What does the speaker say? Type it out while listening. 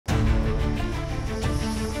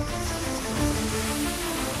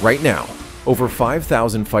Right now, over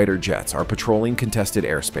 5,000 fighter jets are patrolling contested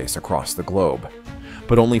airspace across the globe.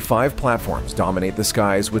 But only 5 platforms dominate the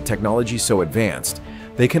skies with technology so advanced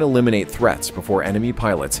they can eliminate threats before enemy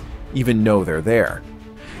pilots even know they're there.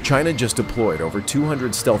 China just deployed over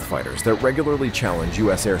 200 stealth fighters that regularly challenge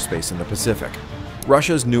US airspace in the Pacific.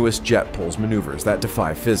 Russia's newest jet pulls maneuvers that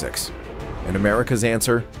defy physics. And America's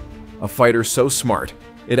answer? A fighter so smart,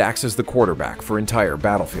 it acts as the quarterback for entire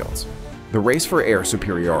battlefields. The race for air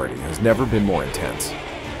superiority has never been more intense.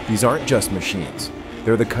 These aren't just machines.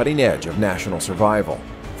 They're the cutting edge of national survival,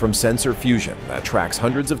 from sensor fusion that tracks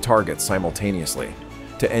hundreds of targets simultaneously,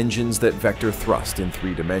 to engines that vector thrust in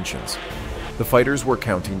 3 dimensions. The fighters we're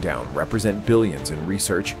counting down represent billions in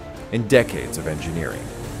research and decades of engineering.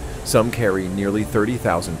 Some carry nearly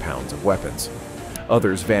 30,000 pounds of weapons.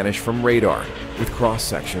 Others vanish from radar, with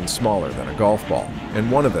cross-sections smaller than a golf ball, and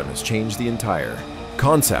one of them has changed the entire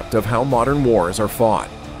concept of how modern wars are fought.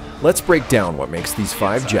 Let's break down what makes these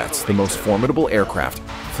 5 jets the most formidable aircraft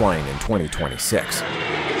flying in 2026.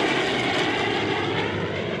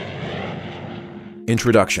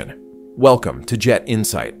 Introduction. Welcome to Jet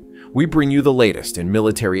Insight. We bring you the latest in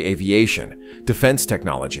military aviation, defense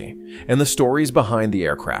technology, and the stories behind the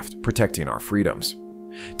aircraft protecting our freedoms.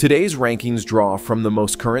 Today's rankings draw from the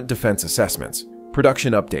most current defense assessments,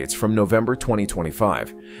 production updates from November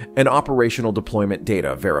 2025, and operational deployment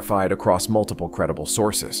data verified across multiple credible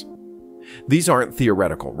sources. These aren't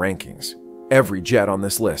theoretical rankings. Every jet on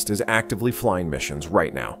this list is actively flying missions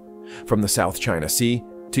right now, from the South China Sea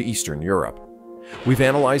to Eastern Europe. We've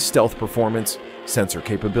analyzed stealth performance, sensor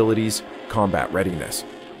capabilities, combat readiness,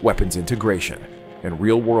 weapons integration, and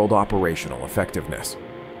real-world operational effectiveness.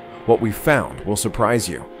 What we've found will surprise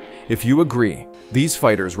you. If you agree, these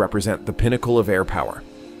fighters represent the pinnacle of air power.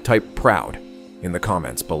 Type PROUD in the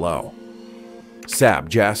comments below. Saab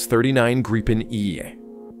JAS-39 Gripen E.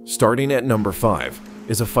 Starting at number 5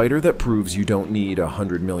 is a fighter that proves you don't need a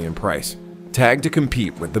 $100 million price tag to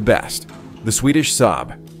compete with the best. The Swedish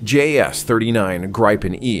Saab JS-39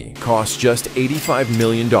 Gripen E costs just $85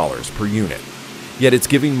 million per unit, yet it's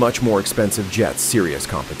giving much more expensive jets serious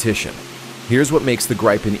competition. Here's what makes the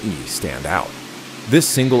Gripen E stand out. This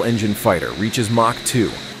single-engine fighter reaches Mach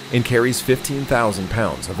 2 and carries 15,000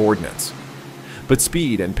 pounds of ordnance. But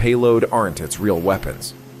speed and payload aren't its real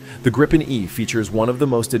weapons. The Gripen E features one of the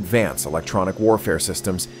most advanced electronic warfare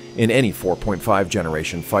systems in any 4.5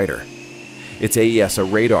 generation fighter. Its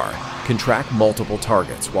AESA radar can track multiple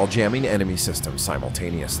targets while jamming enemy systems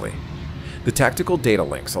simultaneously. The tactical data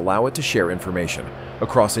links allow it to share information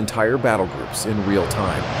across entire battle groups in real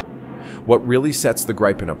time. What really sets the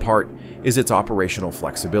Gripen apart is its operational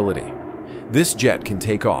flexibility. This jet can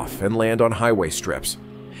take off and land on highway strips.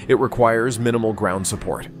 It requires minimal ground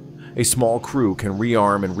support. A small crew can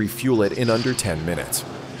rearm and refuel it in under 10 minutes.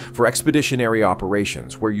 For expeditionary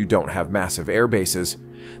operations where you don't have massive air bases,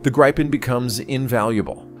 the Gripen becomes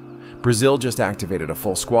invaluable. Brazil just activated a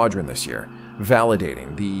full squadron this year,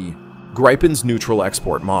 validating the Gripen's neutral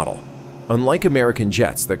export model. Unlike American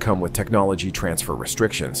jets that come with technology transfer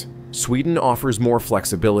restrictions, Sweden offers more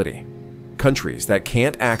flexibility. Countries that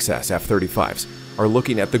can't access F-35s are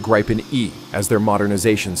looking at the Gripen E as their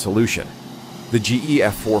modernization solution. The GE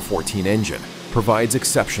F414 engine provides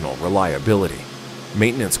exceptional reliability.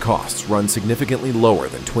 Maintenance costs run significantly lower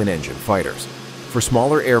than twin-engine fighters. For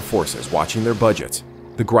smaller air forces watching their budgets,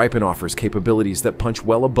 the Gripen offers capabilities that punch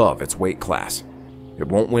well above its weight class. It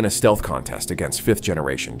won't win a stealth contest against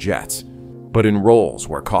 5th-generation jets, but in roles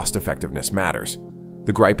where cost-effectiveness matters,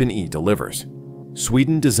 the Gripen E delivers.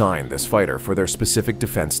 Sweden designed this fighter for their specific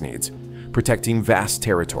defense needs, protecting vast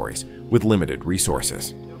territories with limited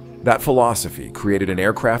resources. That philosophy created an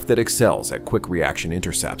aircraft that excels at quick reaction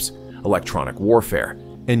intercepts, electronic warfare,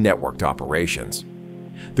 and networked operations.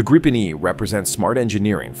 The Gripen E represents smart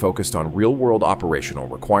engineering focused on real-world operational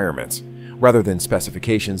requirements, rather than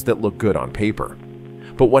specifications that look good on paper.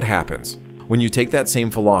 But what happens when you take that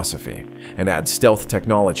same philosophy and add stealth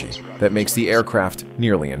technology that makes the aircraft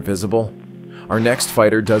nearly invisible? Our next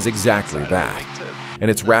fighter does exactly that, and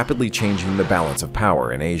it's rapidly changing the balance of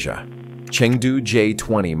power in Asia. Chengdu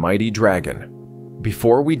J-20 Mighty Dragon.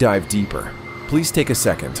 Before we dive deeper, please take a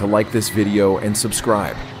second to like this video and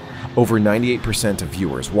subscribe. Over 98% of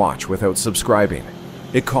viewers watch without subscribing.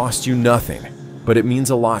 It costs you nothing, but it means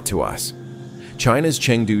a lot to us. China's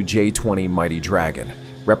Chengdu J-20 Mighty Dragon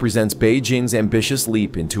represents Beijing's ambitious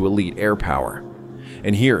leap into elite air power.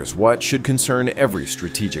 And here's what should concern every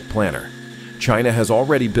strategic planner. China has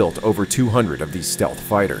already built over 200 of these stealth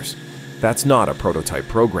fighters. That's not a prototype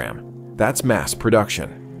program. That's mass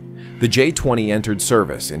production. The J-20 entered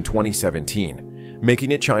service in 2017,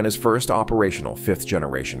 making it China's first operational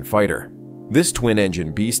fifth-generation fighter. This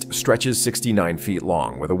twin-engine beast stretches 69 feet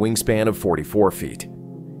long with a wingspan of 44 feet.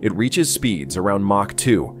 It reaches speeds around Mach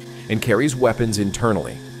 2 and carries weapons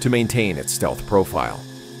internally to maintain its stealth profile.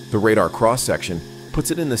 The radar cross-section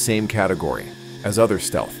puts it in the same category as other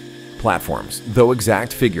stealth platforms, though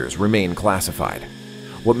exact figures remain classified.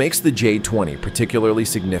 What makes the J-20 particularly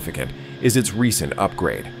significant is its recent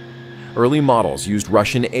upgrade. Early models used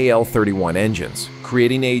Russian AL-31 engines,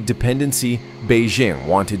 creating a dependency Beijing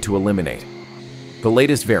wanted to eliminate. The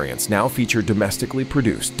latest variants now feature domestically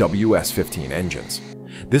produced WS-15 engines.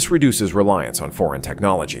 This reduces reliance on foreign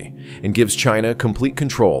technology and gives China complete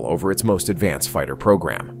control over its most advanced fighter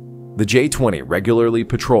program. The J-20 regularly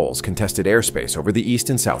patrols contested airspace over the East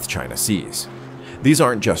and South China Seas. These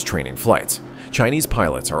aren't just training flights. Chinese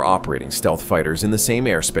pilots are operating stealth fighters in the same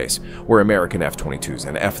airspace where American F-22s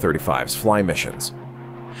and F-35s fly missions.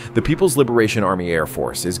 The People's Liberation Army Air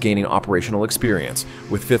Force is gaining operational experience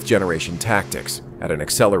with fifth-generation tactics at an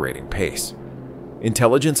accelerating pace.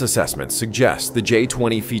 Intelligence assessments suggest the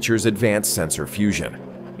J-20 features advanced sensor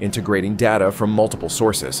fusion, integrating data from multiple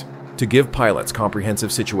sources to give pilots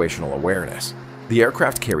comprehensive situational awareness. The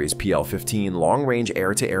aircraft carries PL-15 long-range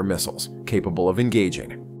air-to-air missiles capable of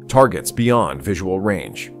engaging targets beyond visual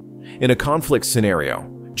range. In a conflict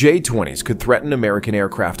scenario, J-20s could threaten American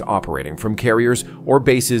aircraft operating from carriers or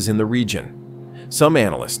bases in the region. Some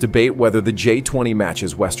analysts debate whether the J-20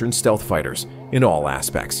 matches Western stealth fighters in all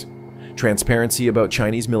aspects. Transparency about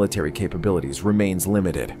Chinese military capabilities remains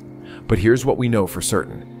limited. But here's what we know for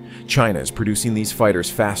certain. China is producing these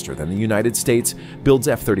fighters faster than the United States builds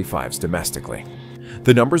F-35s domestically.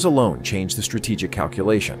 The numbers alone change the strategic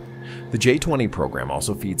calculation. The J-20 program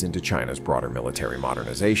also feeds into China's broader military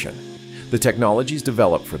modernization. The technologies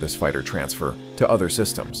developed for this fighter transfer to other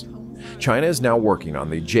systems. China is now working on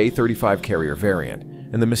the J-35 carrier variant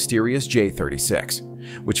and the mysterious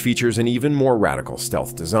J-36, which features an even more radical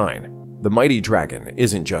stealth design. The mighty Dragon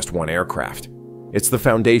isn't just one aircraft. It's the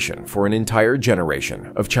foundation for an entire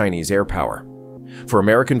generation of Chinese air power. For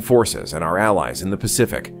American forces and our allies in the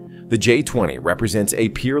Pacific, the J-20 represents a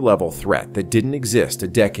peer-level threat that didn't exist a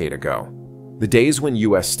decade ago. The days when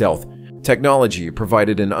U.S. stealth technology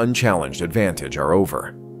provided an unchallenged advantage are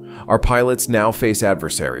over. Our pilots now face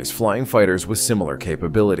adversaries flying fighters with similar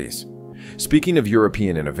capabilities. Speaking of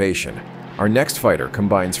European innovation, our next fighter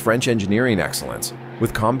combines French engineering excellence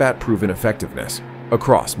with combat-proven effectiveness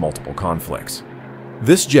across multiple conflicts.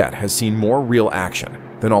 This jet has seen more real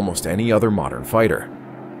action than almost any other modern fighter.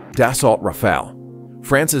 Dassault Rafale.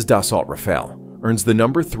 France's Dassault Rafale earns the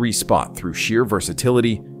number 3 spot through sheer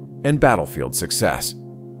versatility and battlefield success.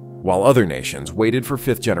 While other nations waited for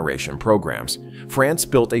 5th-generation programs, France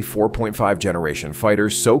built a 4.5-generation fighter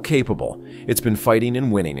so capable it's been fighting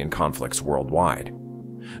and winning in conflicts worldwide.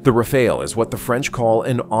 The Rafale is what the French call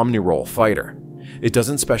an omnirole fighter. It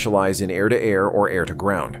doesn't specialize in air-to-air or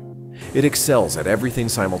air-to-ground. It excels at everything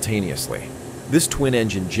simultaneously. This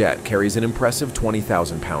twin-engine jet carries an impressive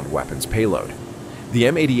 20,000-pound weapons payload. The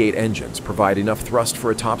M88 engines provide enough thrust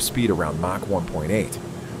for a top speed around Mach 1.8,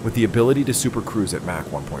 with the ability to supercruise at Mach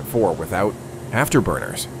 1.4 without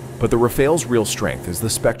afterburners. But the Rafale's real strength is the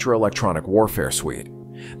Spectra electronic warfare suite.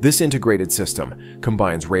 This integrated system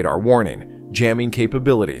combines radar warning, jamming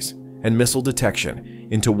capabilities, and missile detection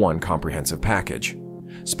into one comprehensive package.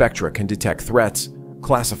 Spectra can detect threats,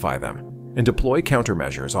 classify them, and deploy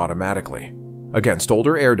countermeasures automatically. Against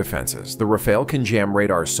older air defenses, the Rafale can jam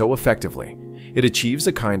radars so effectively, it achieves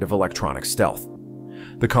a kind of electronic stealth.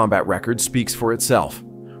 The combat record speaks for itself.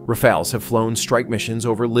 Rafales have flown strike missions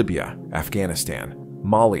over Libya, Afghanistan,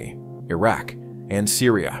 Mali, Iraq, and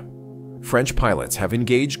Syria. French pilots have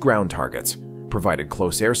engaged ground targets, provided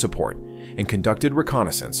close air support, and conducted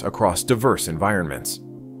reconnaissance across diverse environments.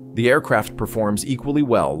 The aircraft performs equally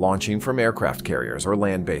well launching from aircraft carriers or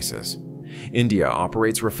land bases. India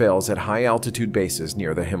operates Rafales at high-altitude bases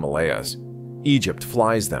near the Himalayas. Egypt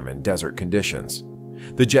flies them in desert conditions.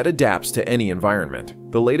 The jet adapts to any environment.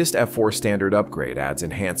 The latest F-4 standard upgrade adds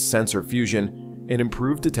enhanced sensor fusion and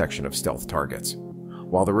improved detection of stealth targets.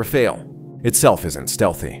 While the Rafale itself isn't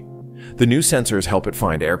stealthy, the new sensors help it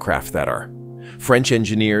find aircraft that are. French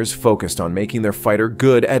engineers focused on making their fighter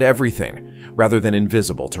good at everything, rather than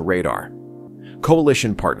invisible to radar.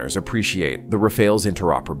 Coalition partners appreciate the Rafale's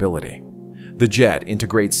interoperability. The jet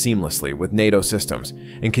integrates seamlessly with NATO systems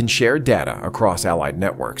and can share data across allied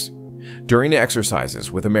networks. During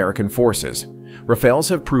exercises with American forces, Rafales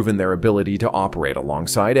have proven their ability to operate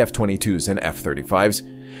alongside F-22s and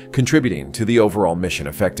F-35s, contributing to the overall mission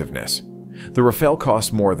effectiveness. The Rafale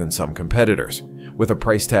costs more than some competitors, with a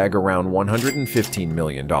price tag around $115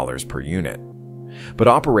 million per unit. But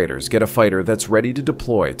operators get a fighter that's ready to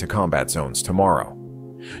deploy to combat zones tomorrow.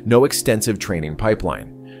 No extensive training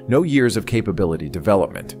pipeline, no years of capability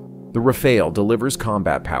development. The Rafale delivers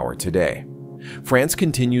combat power today. France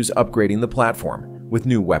continues upgrading the platform with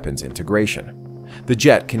new weapons integration. The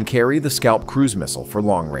jet can carry the Scalp cruise missile for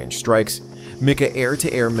long-range strikes, Mika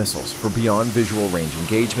air-to-air missiles for beyond visual range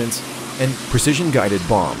engagements, and precision-guided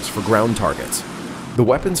bombs for ground targets. The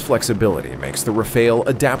weapon's flexibility makes the Rafale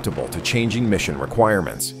adaptable to changing mission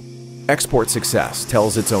requirements. Export success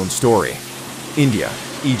tells its own story. India,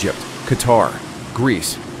 Egypt, Qatar,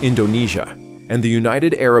 Greece, Indonesia, and the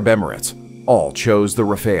United Arab Emirates all chose the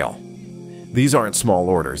Rafale. These aren't small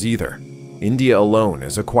orders either. India alone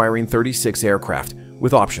is acquiring 36 aircraft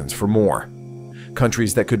with options for more.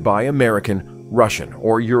 Countries that could buy American, Russian,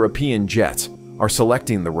 or European jets are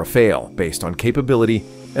selecting the Rafale based on capability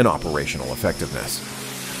and operational effectiveness.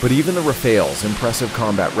 But even the Rafale's impressive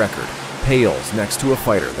combat record pales next to a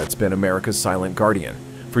fighter that's been America's silent guardian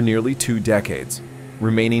for nearly 2 decades,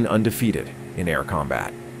 remaining undefeated in air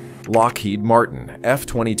combat. Lockheed Martin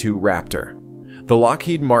F-22 Raptor. The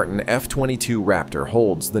Lockheed Martin F-22 Raptor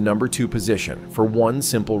holds the number 2 position for one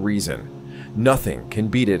simple reason: nothing can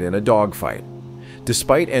beat it in a dogfight.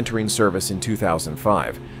 Despite entering service in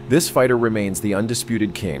 2005, this fighter remains the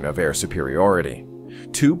undisputed king of air superiority.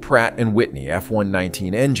 2 Pratt & Whitney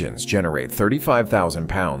F-119 engines generate 35,000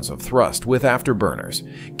 pounds of thrust with afterburners,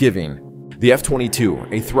 giving the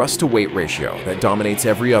F-22 a thrust-to-weight ratio that dominates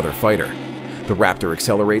every other fighter. The Raptor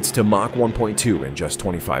accelerates to Mach 1.2 in just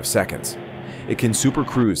 25 seconds. It can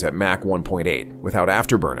supercruise at Mach 1.8 without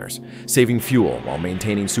afterburners, saving fuel while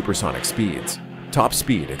maintaining supersonic speeds. Top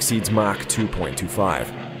speed exceeds Mach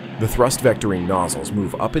 2.25. The thrust vectoring nozzles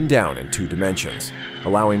move up and down in 2 dimensions,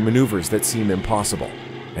 allowing maneuvers that seem impossible.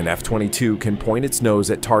 An F-22 can point its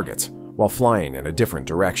nose at targets while flying in a different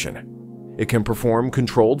direction. It can perform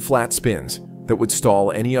controlled flat spins that would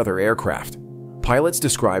stall any other aircraft. Pilots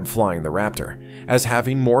describe flying the Raptor as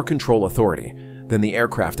having more control authority than the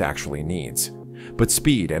aircraft actually needs. But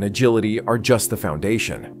speed and agility are just the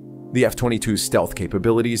foundation. The F-22's stealth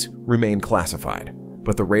capabilities remain classified,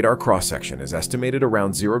 but the radar cross-section is estimated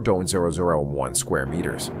around 0.001 square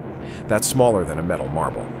meters. That's smaller than a metal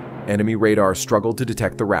marble. Enemy radars struggle to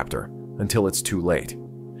detect the Raptor until it's too late.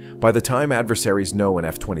 By the time adversaries know an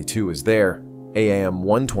F-22 is there,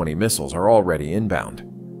 AIM-120 missiles are already inbound.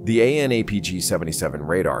 The AN/APG-77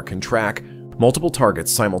 radar can track multiple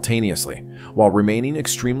targets simultaneously while remaining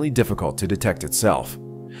extremely difficult to detect itself.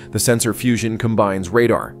 The sensor fusion combines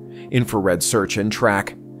radar, infrared search and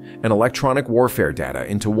track, and electronic warfare data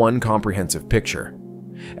into one comprehensive picture.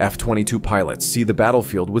 F-22 pilots see the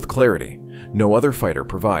battlefield with clarity no other fighter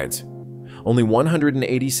provides. Only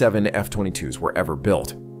 187 F-22s were ever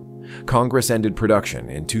built. Congress ended production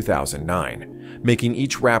in 2009, making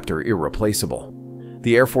each Raptor irreplaceable.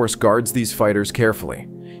 The Air Force guards these fighters carefully,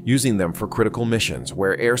 using them for critical missions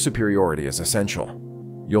where air superiority is essential.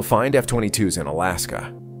 You'll find F-22s in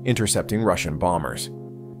Alaska, intercepting Russian bombers.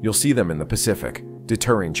 You'll see them in the Pacific,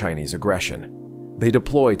 deterring Chinese aggression. They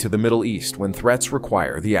deploy to the Middle East when threats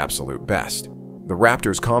require the absolute best. The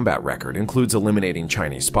Raptor's combat record includes eliminating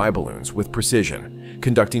Chinese spy balloons with precision,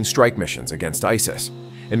 conducting strike missions against ISIS,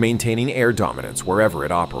 and maintaining air dominance wherever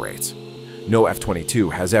it operates. No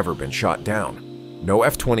F-22 has ever been shot down. No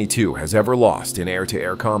F-22 has ever lost in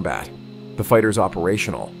air-to-air combat. The fighter's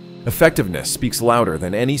operational effectiveness speaks louder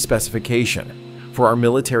than any specification. For our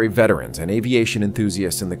military veterans and aviation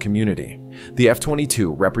enthusiasts in the community, the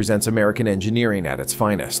F-22 represents American engineering at its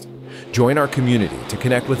finest. Join our community to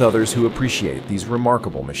connect with others who appreciate these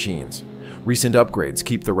remarkable machines. Recent upgrades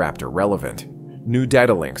keep the Raptor relevant. New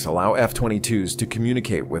data links allow F-22s to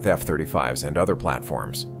communicate with F-35s and other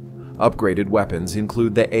platforms. Upgraded weapons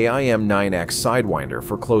include the AIM-9X Sidewinder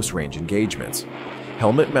for close-range engagements.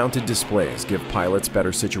 Helmet-mounted displays give pilots better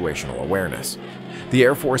situational awareness. The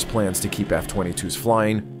Air Force plans to keep F-22s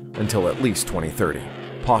flying until at least 2030,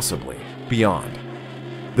 possibly beyond.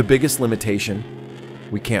 The biggest limitation?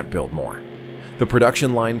 We can't build more. The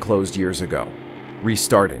production line closed years ago.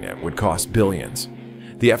 Restarting it would cost billions.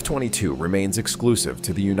 The F-22 remains exclusive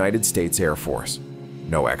to the United States Air Force.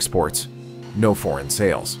 No exports, no foreign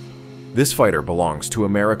sales. This fighter belongs to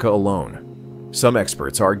America alone. Some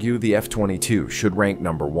experts argue the F-22 should rank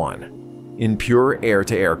number 1. In pure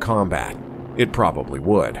air-to-air combat, it probably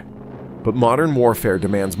would. But modern warfare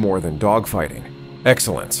demands more than dogfighting.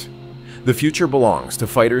 Excellence. The future belongs to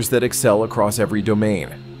fighters that excel across every domain.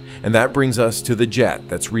 And that brings us to the jet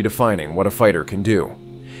that's redefining what a fighter can do.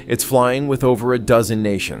 It's flying with over a dozen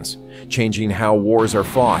nations, changing how wars are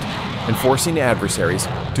fought and forcing adversaries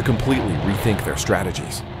to completely rethink their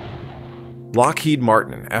strategies. Lockheed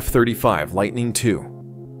Martin F-35 Lightning II.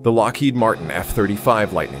 The Lockheed Martin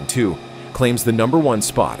F-35 Lightning II claims the #1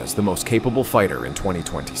 spot as the most capable fighter in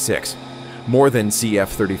 2026. More than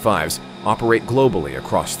F-35s operate globally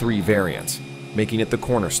across 3 variants, making it the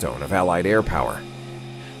cornerstone of Allied air power.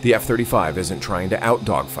 The F-35 isn't trying to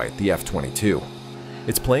out-dogfight the F-22.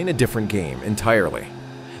 It's playing a different game entirely.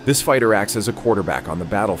 This fighter acts as a quarterback on the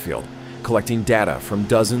battlefield, collecting data from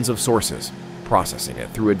dozens of sources, processing it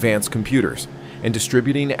through advanced computers, and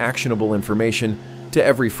distributing actionable information to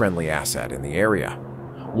every friendly asset in the area.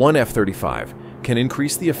 One F-35 can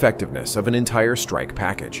increase the effectiveness of an entire strike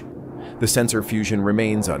package. The sensor fusion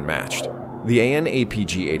remains unmatched. The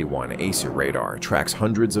AN/APG-81 ASU radar tracks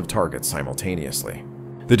hundreds of targets simultaneously.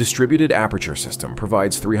 The distributed aperture system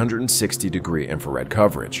provides 360-degree infrared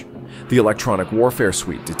coverage. The electronic warfare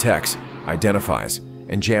suite detects, identifies,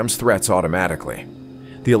 and jams threats automatically.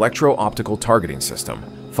 The electro-optical targeting system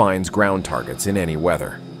finds ground targets in any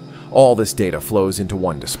weather. All this data flows into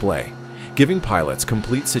one display, giving pilots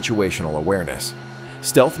complete situational awareness.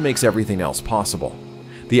 Stealth makes everything else possible.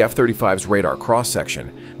 The F-35's radar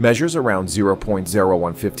cross-section measures around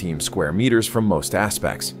 0.0115 square meters from most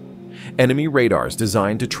aspects. Enemy radars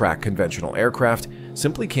designed to track conventional aircraft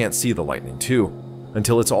simply can't see the Lightning II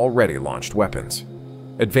until it's already launched weapons.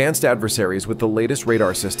 Advanced adversaries with the latest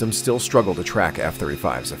radar systems still struggle to track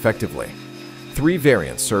F-35s effectively. 3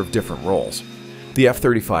 variants serve different roles. The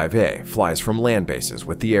F-35A flies from land bases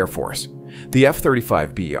with the Air Force. The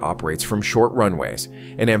F-35B operates from short runways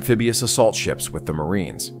and amphibious assault ships with the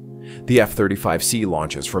Marines. The F-35C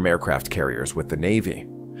launches from aircraft carriers with the Navy.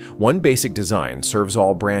 One basic design serves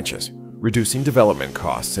all branches, reducing development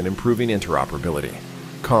costs and improving interoperability.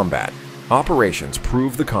 Combat. Operations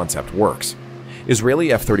prove the concept works.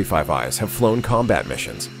 Israeli F-35Is have flown combat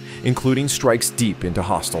missions, including strikes deep into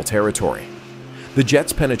hostile territory. The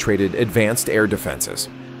jets penetrated advanced air defenses,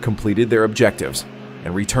 completed their objectives,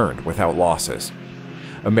 and returned without losses.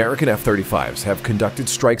 American F-35s have conducted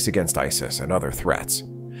strikes against ISIS and other threats.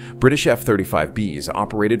 British F-35Bs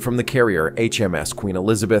operated from the carrier HMS Queen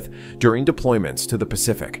Elizabeth during deployments to the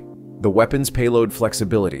Pacific. The weapon's payload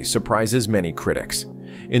flexibility surprises many critics.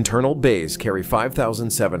 Internal bays carry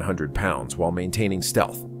 5,700 pounds while maintaining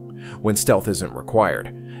stealth. When stealth isn't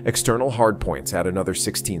required, external hardpoints add another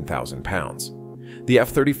 16,000 pounds. The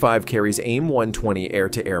F-35 carries AIM-120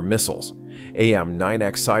 air-to-air missiles,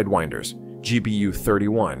 AM-9X Sidewinders,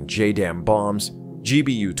 GBU-31 JDAM bombs,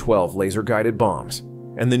 GBU-12 laser-guided bombs,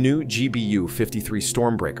 and the new GBU-53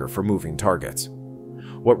 Stormbreaker for moving targets.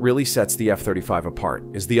 What really sets the F-35 apart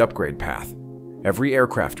is the upgrade path. Every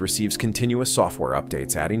aircraft receives continuous software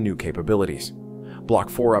updates adding new capabilities. Block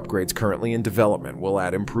 4 upgrades currently in development will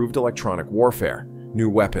add improved electronic warfare, new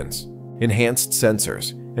weapons, enhanced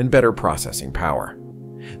sensors, and better processing power.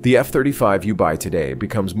 The F-35 you buy today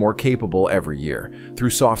becomes more capable every year through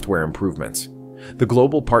software improvements. The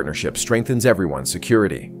global partnership strengthens everyone's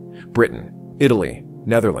security. Britain, Italy,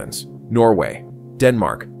 Netherlands, Norway,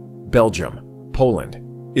 Denmark, Belgium, Poland,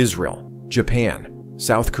 Israel, Japan,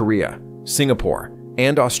 South Korea, Singapore,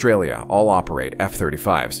 and Australia all operate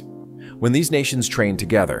F-35s. When these nations train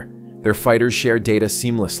together, their fighters share data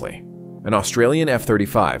seamlessly. An Australian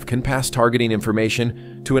F-35 can pass targeting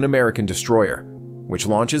information to an American destroyer, which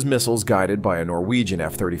launches missiles guided by a Norwegian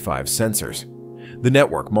F-35's sensors. The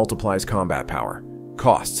network multiplies combat power.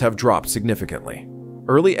 Costs have dropped significantly.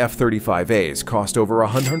 Early F-35As cost over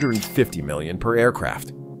 $150 million per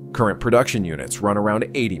aircraft. Current production units run around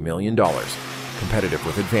 $80 million, competitive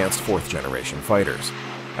with advanced 4th-generation fighters.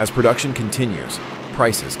 As production continues,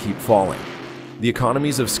 prices keep falling. The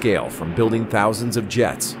economies of scale from building thousands of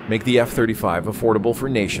jets make the F-35 affordable for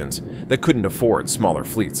nations that couldn't afford smaller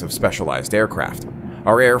fleets of specialized aircraft.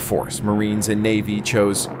 Our Air Force, Marines, and Navy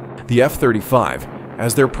chose the F-35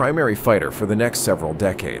 as their primary fighter for the next several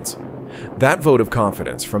decades. That vote of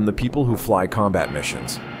confidence from the people who fly combat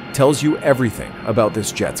missions tells you everything about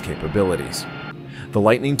this jet's capabilities. The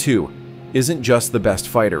Lightning II isn't just the best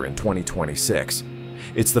fighter in 2026.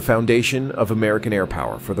 It's the foundation of American air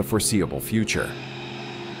power for the foreseeable future.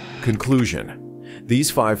 Conclusion.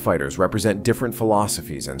 These 5 fighters represent different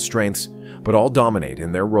philosophies and strengths, but all dominate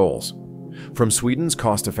in their roles. From Sweden's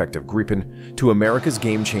cost-effective Gripen to America's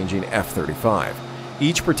game-changing F-35,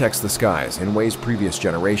 each protects the skies in ways previous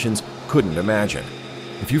generations couldn't imagine.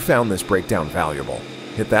 If you found this breakdown valuable,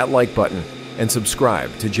 hit that like button and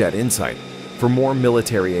subscribe to Jet Insight for more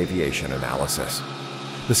military aviation analysis.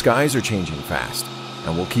 The skies are changing fast,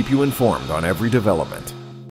 and we'll keep you informed on every development.